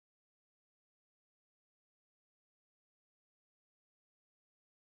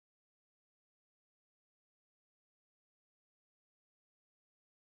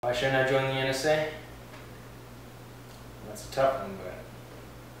Why shouldn't I join the NSA? That's a tough one, but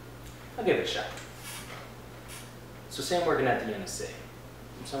I'll give it a shot. So say I'm working at the NSA.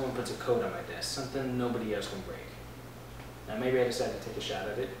 And someone puts a code on my desk, something nobody else can break. Now maybe I decide to take a shot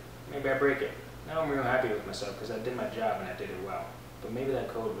at it. Maybe I break it. Now I'm real happy with myself because I did my job and I did it well. But maybe that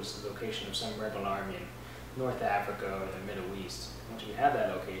code was the location of some rebel army in North Africa or the Middle East. Once we had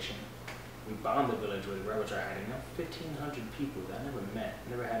that location, we bombed the village where the rebels are hiding. Now 1,500 people that I never met,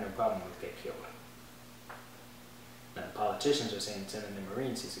 never had no problem with get killed. Now the politicians are saying sending the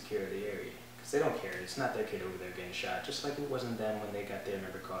Marines to secure the area. Because they don't care, it's not their kid over there getting shot, just like it wasn't them when they got their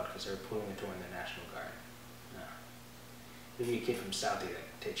number called because they were pulling it toward the National Guard. No. It'll be a kid from Southie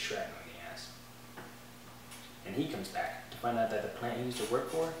that takes shrapnel in the ass. And he comes back to find out that the plant he used to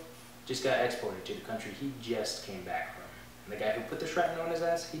work for just got exported to the country he just came back from. And the guy who put the shrapnel in his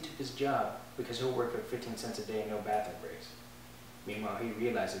ass, he took his job because he'll work for 15 cents a day and no bathroom breaks. Meanwhile, he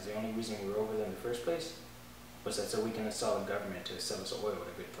realizes the only reason we were over there in the first place was that so we can install a government to sell us oil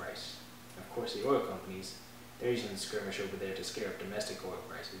at a good price. And of course, the oil companies, they're using the skirmish over there to scare up domestic oil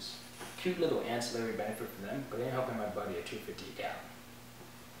prices. Cute little ancillary benefit for them, but it ain't helping my buddy at $2.50 a gallon.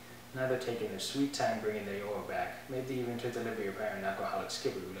 Now they're taking their sweet time bringing their oil back. Maybe even to deliver your parent alcoholic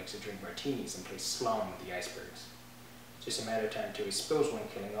skipper who likes to drink martinis and play slalom with the icebergs. It's just a matter of time until he spills one,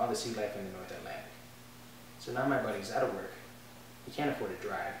 killing all the sea life in the North Atlantic. So now my buddy's out of work. He can't afford to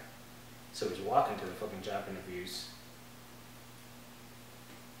drive. So he's walking to the fucking job interviews.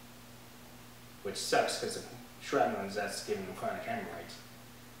 Which sucks because the shrapnel is that's giving him chronic hemorrhoids.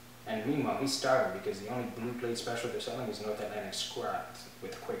 And meanwhile, he's starving because the only blue plate special they're selling is North Atlantic scrap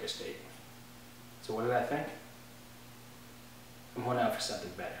with Quaker steak. So what did I think? I'm going out for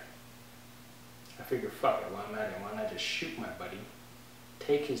something better. I figure, fuck it, while I'm at it, why not just shoot my buddy,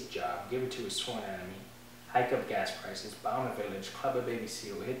 take his job, give it to his sworn enemy, hike up gas prices, bomb a village, club a baby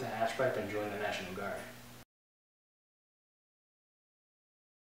seal, hit the hash pipe, and join the National Guard.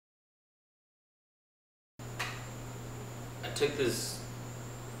 I took this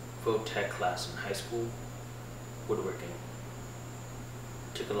vo-tech class in high school, woodworking.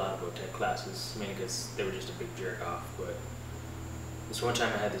 Took a lot of vo-tech classes, mainly because they were just a big jerk off, but this one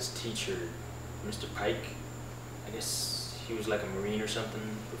time I had this teacher, Mr. Pike. I guess he was like a Marine or something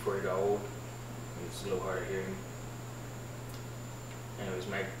before he got old. He was a little hard of hearing. Anyways,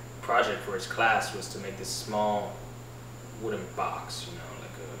 my project for his class was to make this small wooden box, you know,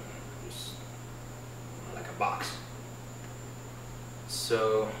 like a box.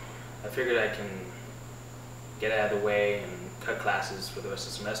 So I figured I can get out of the way and cut classes for the rest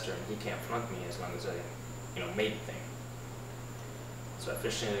of the semester, and he can't flunk me as long as I, you know, made the thing. So I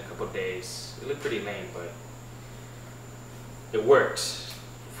finished it in a couple of days. It looked pretty lame, but it worked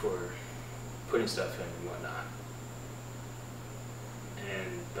for putting stuff in and whatnot.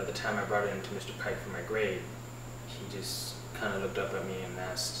 And by the time I brought it into Mr. Pike for my grade, he just kind of looked up at me and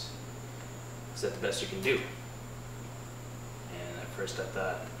asked, "Is that the best you can do?" And at first I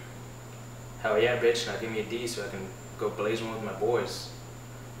thought, hell yeah, bitch, now give me a D so I can go blazing with my boys.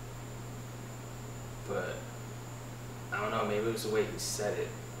 But I don't know, maybe it was the way he said it,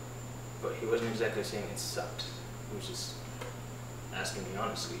 but he wasn't exactly saying it sucked. He was just asking me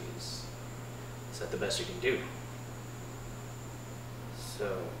honestly, is that the best you can do?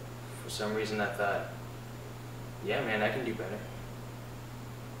 So for some reason I thought, yeah man, I can do better.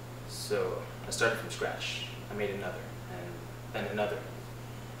 So I started from scratch. I made another, and then another.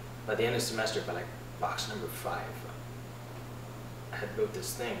 By the end of the semester, by like box number 5, I had built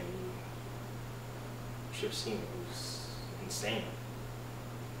this thing. You should have seen it. It was insane.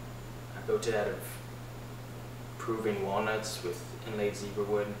 I built it out of proving walnuts with inlaid zebra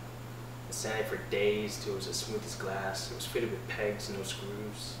wood. I sanded it for days till it was as smooth as glass. It was fitted with pegs and no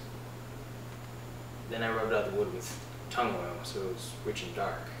screws. Then I rubbed out the wood with tung oil so it was rich and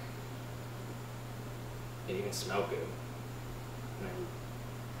dark. It even smelled good. And then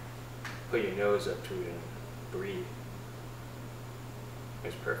put your nose up to it and breathe. It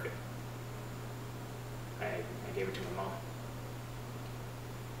was perfect. I gave it to my mom.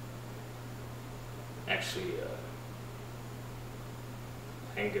 Actually,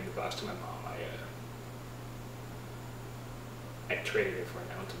 I didn't give the box to my mom. I traded it for an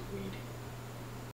ounce of weed.